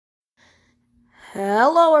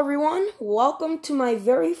Hello everyone, welcome to my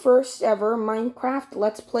very first ever Minecraft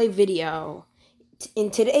Let's Play video.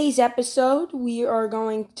 In today's episode, we are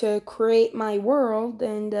going to create my world,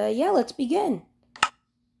 and yeah, let's begin.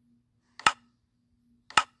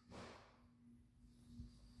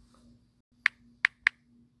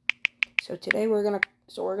 So today we're gonna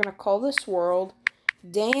call this world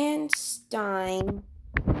Dan Stein.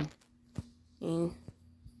 And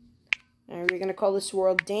we're gonna call this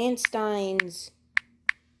world Dan Stein's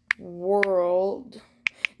world.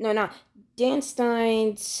 No, Dan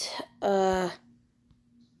Stein's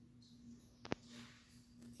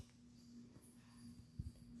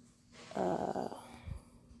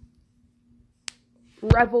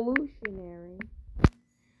revolutionary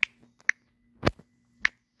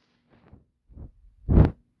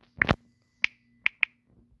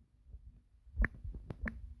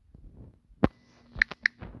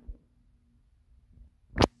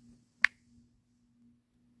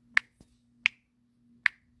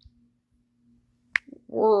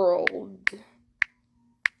world.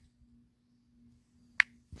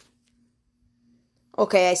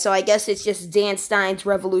 Okay, so I guess it's just Dan Stein's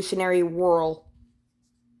Revolutionary World.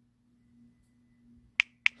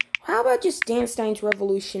 How about just Dan Stein's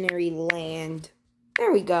Revolutionary Land?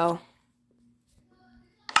 There we go.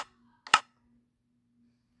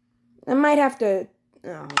 I might have to...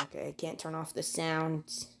 Oh, okay, I can't turn off the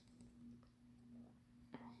sounds.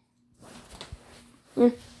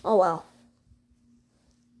 Oh well.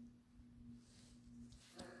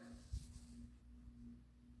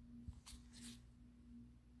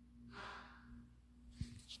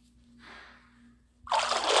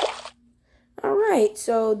 Alright,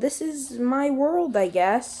 so this is my world, I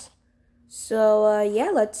guess. So,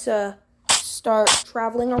 yeah, let's start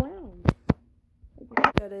traveling around. I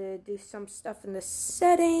just gotta do some stuff in the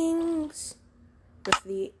settings with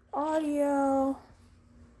the audio.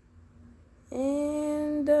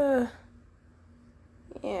 And,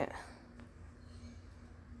 yeah.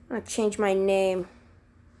 I'm gonna change my name.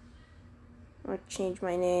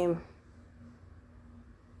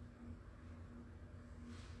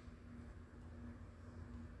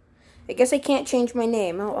 I guess I can't change my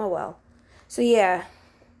name. Oh well. So yeah,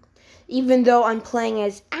 even though I'm playing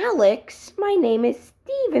as Alex, my name is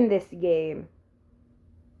Steve in this game.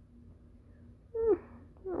 Oh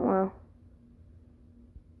well.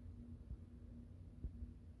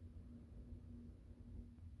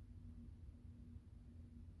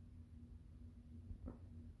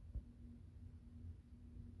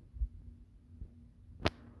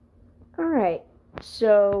 Alright,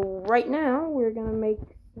 so right now we're gonna make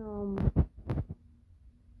some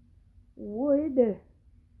wood.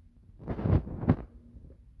 A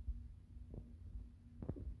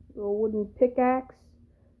wooden pickaxe,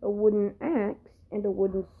 a wooden axe, and a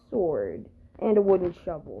wooden sword, and a wooden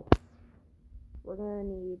shovel. We're gonna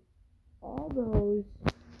need all those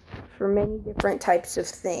for many different types of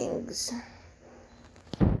things.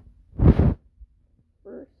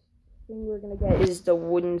 First thing we're gonna get is the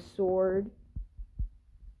wooden sword.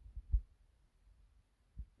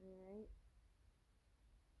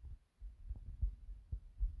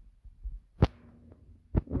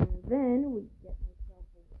 Then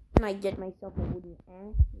I get myself a wooden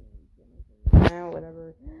axe,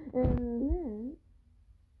 whatever, and then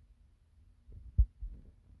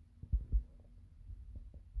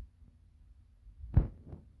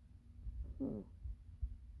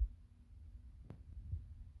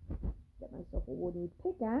get myself a wooden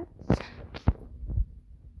pickaxe.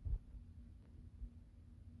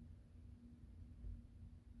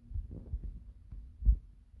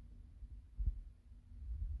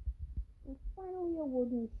 And finally a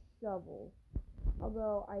wooden shovel.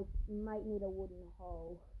 Although I might need a wooden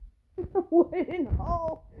hoe. Wooden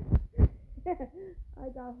hoe! I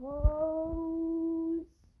got hoes.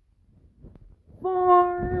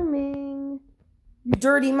 Farming. You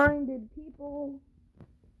dirty-minded people.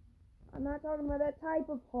 I'm not talking about that type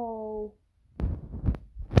of hoe.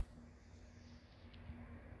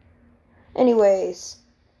 Anyways.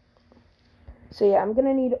 So yeah, I'm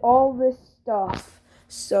gonna need all this stuff.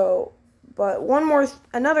 So... But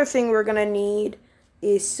another thing we're gonna need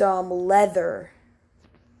is some leather.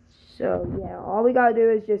 So yeah, all we gotta do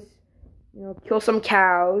is just, kill some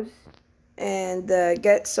cows and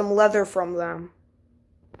get some leather from them.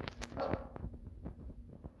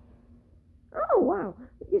 Oh wow,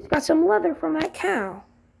 we just got some leather from that cow.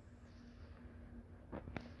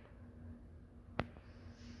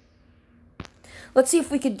 Let's see if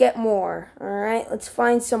we could get more. Alright, let's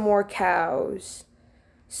find some more cows.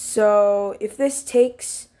 So, if this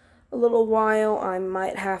takes a little while, I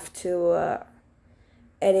might have to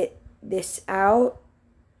edit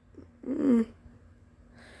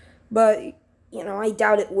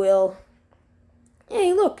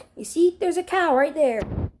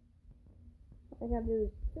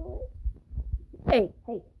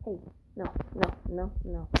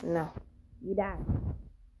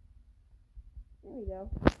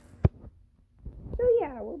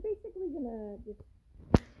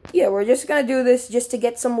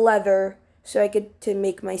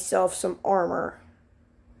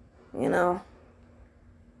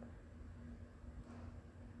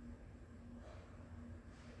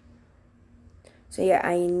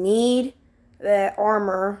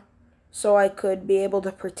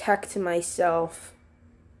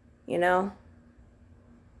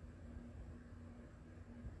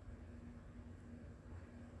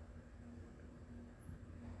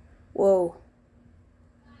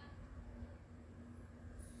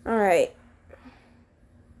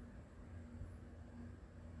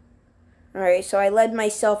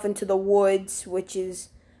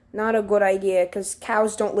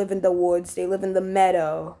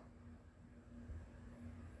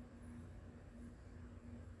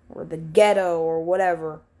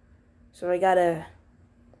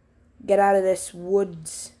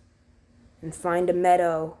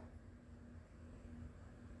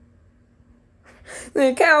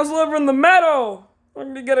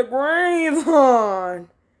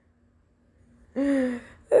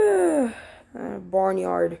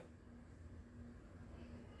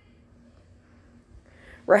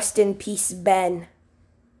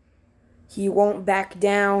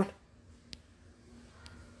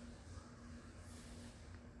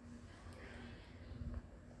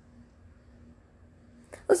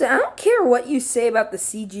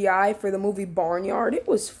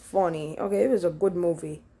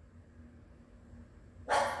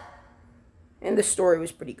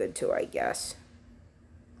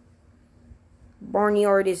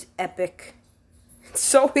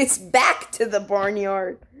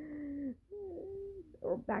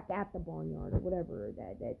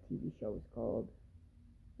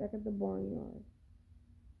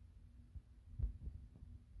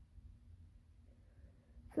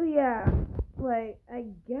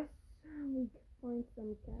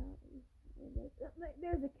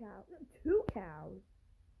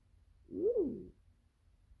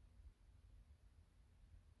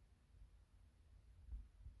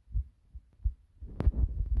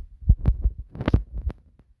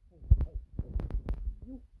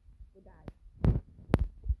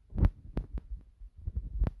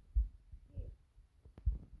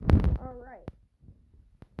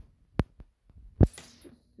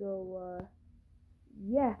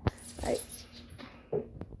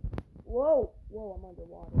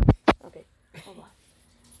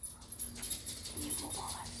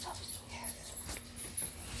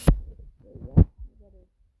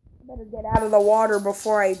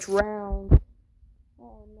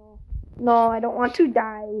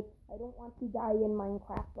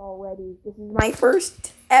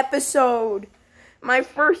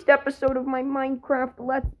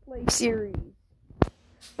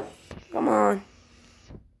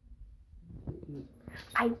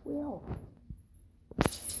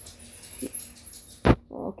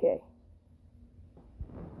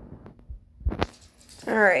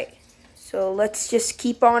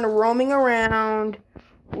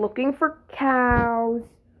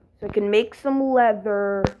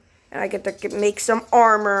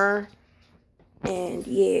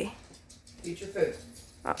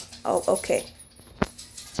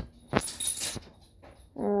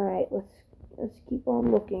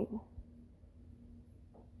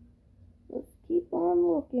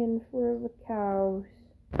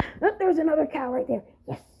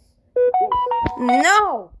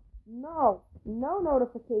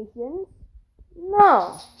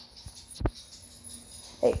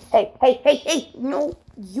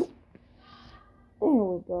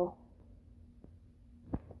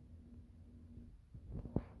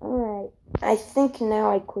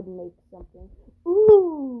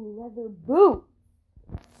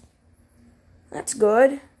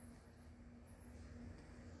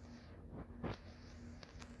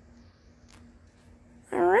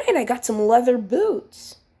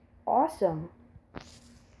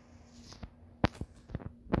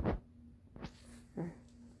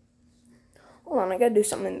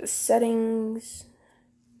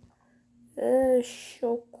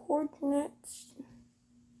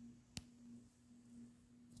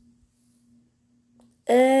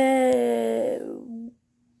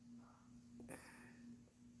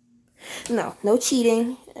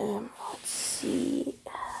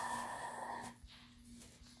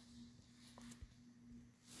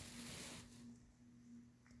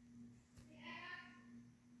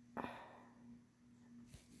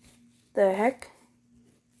the heck?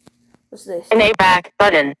 What's this? Enable back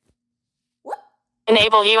button. What?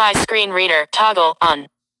 Enable UI screen reader toggle on.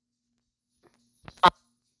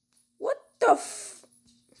 What the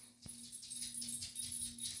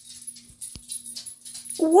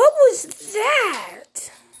What was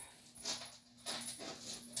that?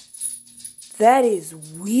 That is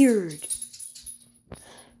weird.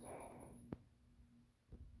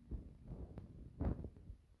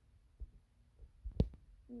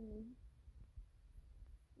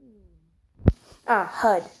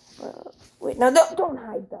 HUD. Wait, no, don't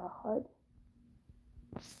hide the HUD.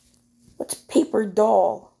 What's paper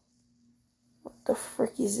doll? What the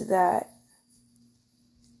frick is that?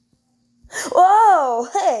 Whoa!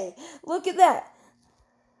 Hey, look at that.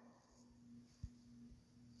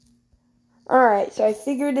 Alright, so I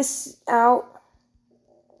figured this out.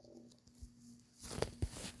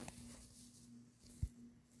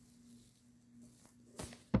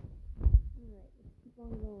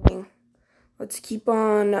 Let's keep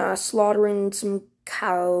on slaughtering some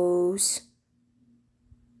cows.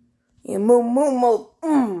 Yeah, moo.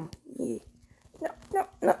 Yeah.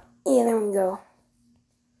 No. Yeah, there we go.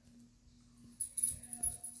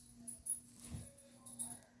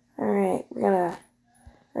 Alright, we're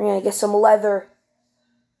gonna get some leather.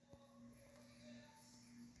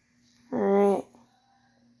 Alright.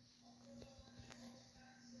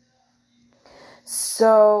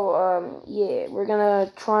 So, yeah, we're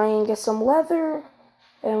gonna try and get some leather.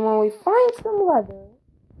 And when we find some leather,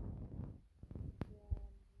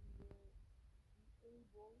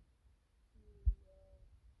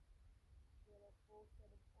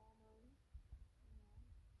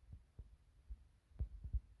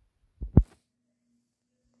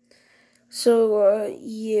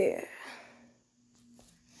 yeah.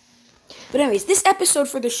 But anyways, this episode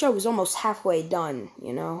for the show is almost halfway done,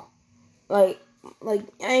 you know? Like,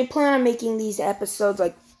 I plan on making these episodes,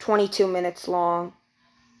 22 minutes long.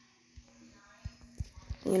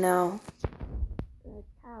 You know?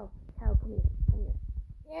 Cow, come here.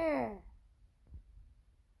 Yeah!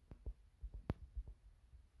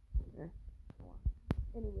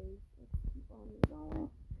 Anyways, let's keep on going.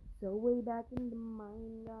 So way back in the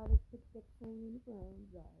mine, got a succession from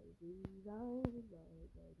design.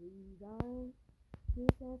 Two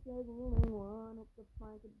cents like rolling one up the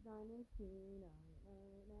plank of diamond scene.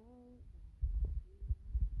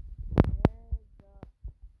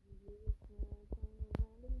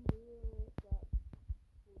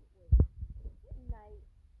 Night.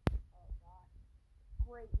 Oh god.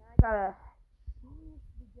 Great, now I gotta change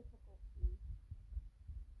the difficulty.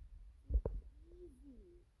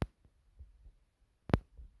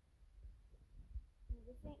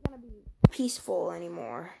 This ain't gonna be peaceful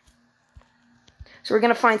anymore. So we're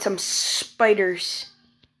gonna find some spiders.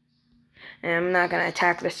 And I'm not gonna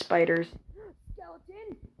attack the spiders.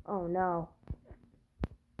 Skeleton! Oh no.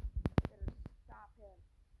 Better stop him.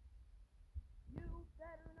 You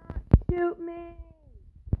better not shoot me!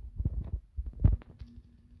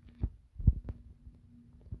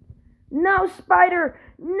 No, spider!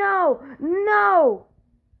 No!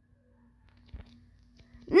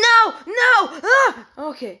 Ah!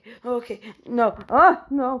 Okay. No.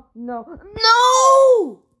 No!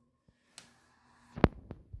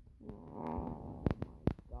 Oh my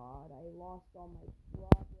god, I lost all my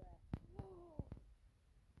progress.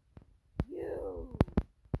 You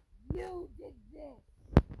did this.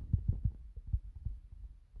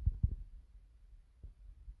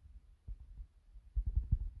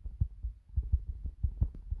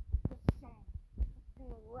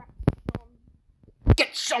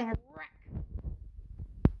 Get some wreck. You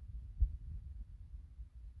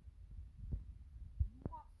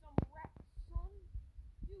want some wreck, son?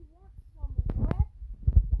 You want some wreck?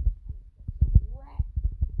 Wreck.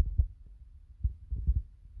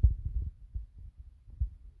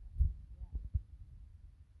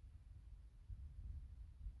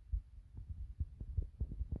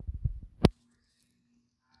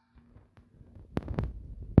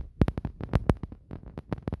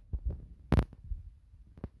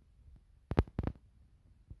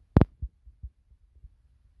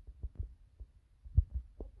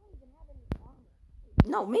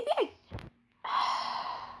 No, maybe I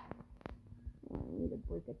need to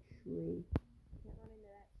break a tree. Can't run into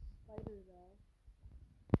that spider though.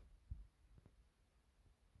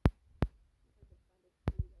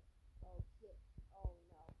 Oh shit. Oh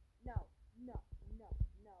no.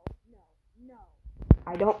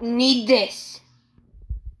 I don't need this.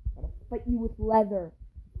 Gotta fight you with leather.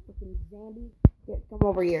 Freaking zombie. Come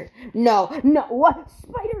over here. No. What?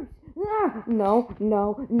 Spiders! Ah, no,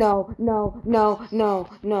 no, no, no, no, no,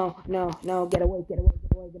 no, no, no, get away, get away,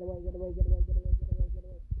 get away, get away, get away, get away, get away, get away, get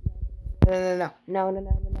away. No, no, no, no, no,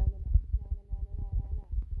 no,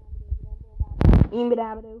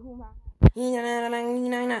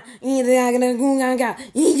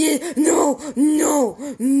 no,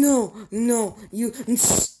 no, no, no, you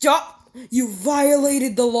stop. You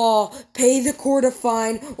violated the law. Pay the court a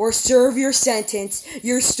fine or serve your sentence.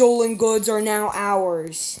 Your stolen goods are now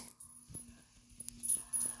ours.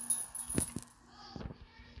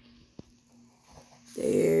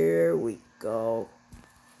 There we go.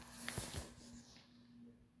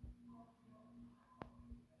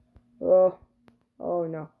 Oh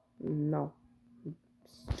no, no.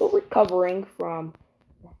 Still recovering from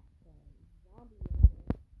that zombie.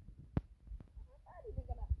 I'm not even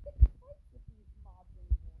gonna pick fights with these mobs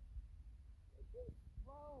anymore. They're too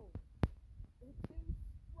strong. They're too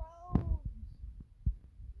strong.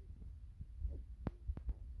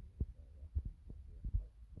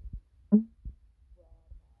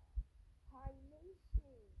 High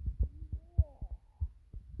Nation.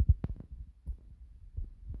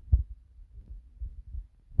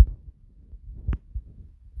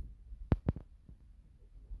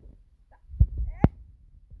 Yeah.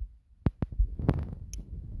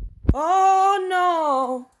 Oh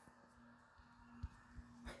no!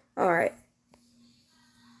 Alright.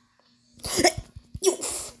 You.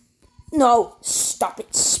 No! Stop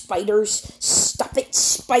it, spiders! Stop it,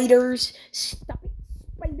 spiders! Stop it,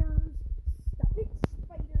 spiders! Stop it,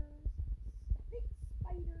 spiders!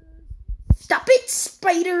 Stop it,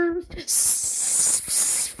 spiders! Stop it, spiders!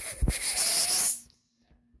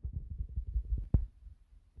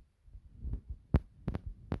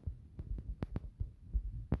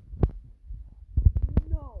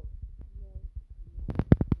 No!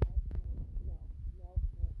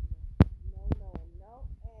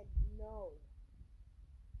 No.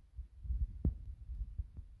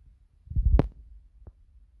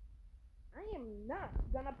 I am not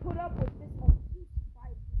gonna put up with this abuse by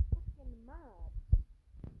the freaking mob.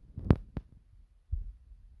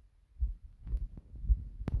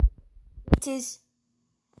 It is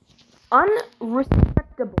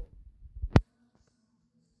unrespectable.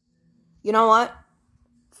 You know what?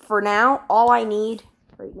 For now, all I need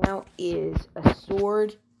right now is a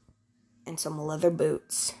sword and some leather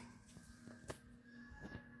boots.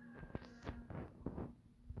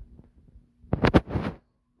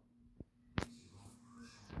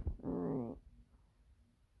 Alright.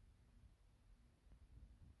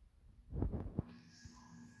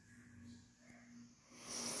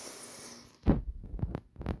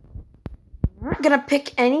 I'm not gonna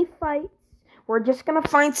pick any fights. We're just gonna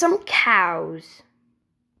find some cows.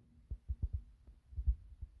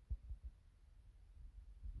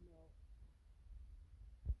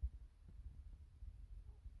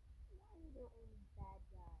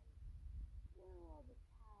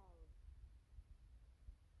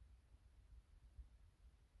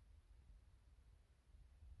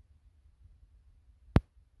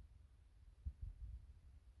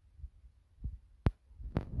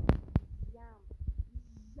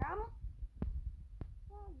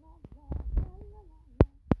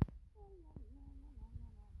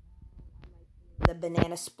 The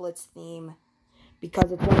banana splits theme,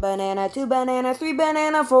 because it's 1 banana, 2 bananas, 3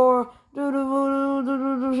 banana, 4.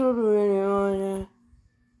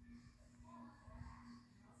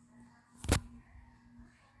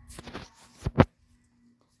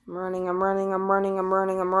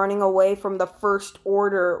 I'm running away from the First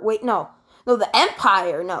Order. Wait, no, the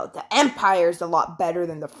Empire. No, the Empire's a lot better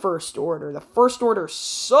than the First Order. The First Order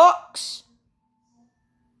sucks.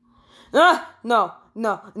 No,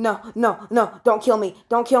 don't kill me,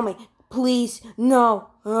 please, no.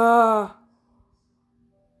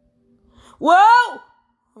 Whoa!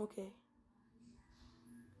 Okay.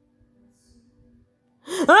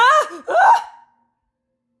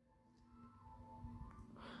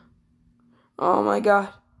 Oh my god.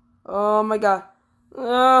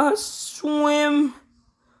 Swim.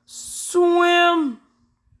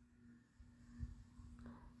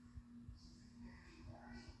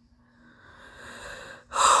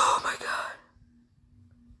 Oh my god.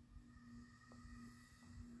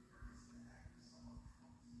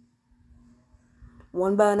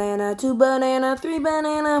 One banana, 2 banana, 3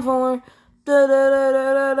 banana, 4.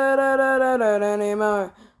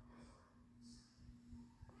 Anymore.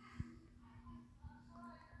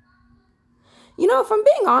 You know, if I'm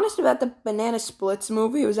being honest about the Banana Splits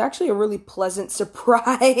movie, it was actually a really pleasant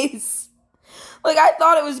surprise. Like, I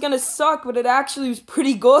thought it was gonna suck, but it actually was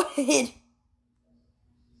pretty good.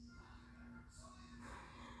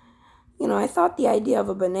 You know, I thought the idea of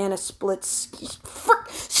a banana split... Frick!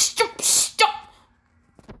 Stop!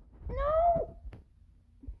 No!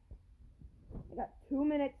 I got 2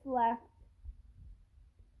 minutes left.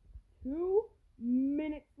 2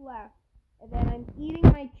 minutes left. And then I'm eating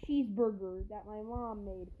my cheeseburger that my mom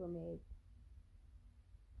made for me.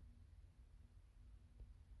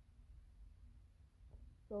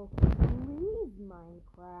 So please,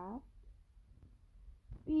 Minecraft,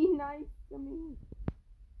 be nice to me.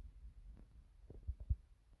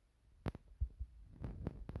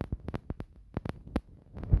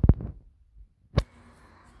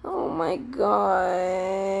 Oh my god.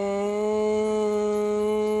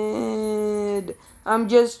 I'm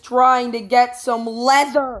just trying to get some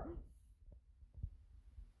leather.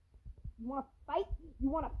 You wanna fight? You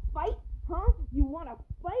wanna fight? Huh? You wanna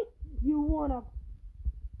fight? You wanna...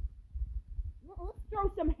 Let's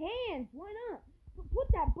throw some hands. Why not?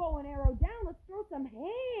 Put that bow and arrow down. Let's throw some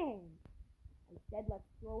hands. I said let's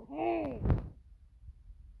throw hands.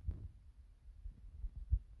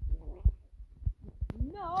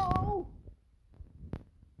 No!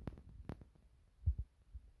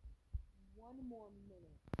 1 more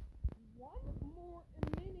minute. 1 more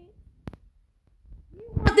minute? You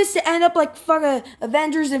want this to end up like fucking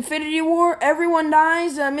Avengers Infinity War? Everyone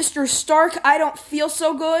dies. Mr. Stark, I don't feel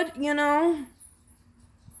so good, you know?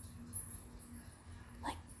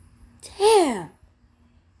 Like, damn.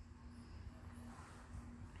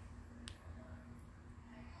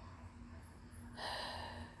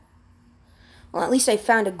 Well, at least I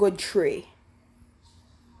found a good tree.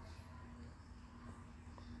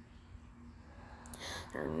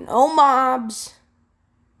 There are no mobs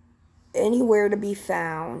anywhere to be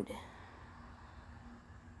found.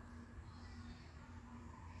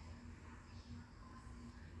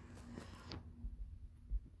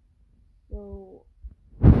 So,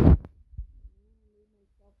 I'm gonna leave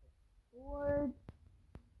myself a sword,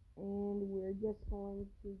 and we're just going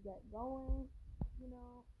to get going, you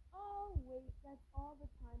know. Oh, wait, that's all the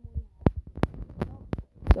time we have.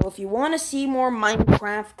 So if you want to see more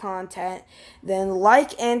Minecraft content, then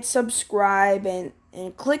like and subscribe and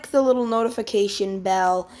click the little notification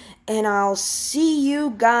bell, and I'll see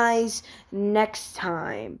you guys next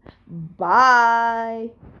time.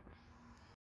 Bye.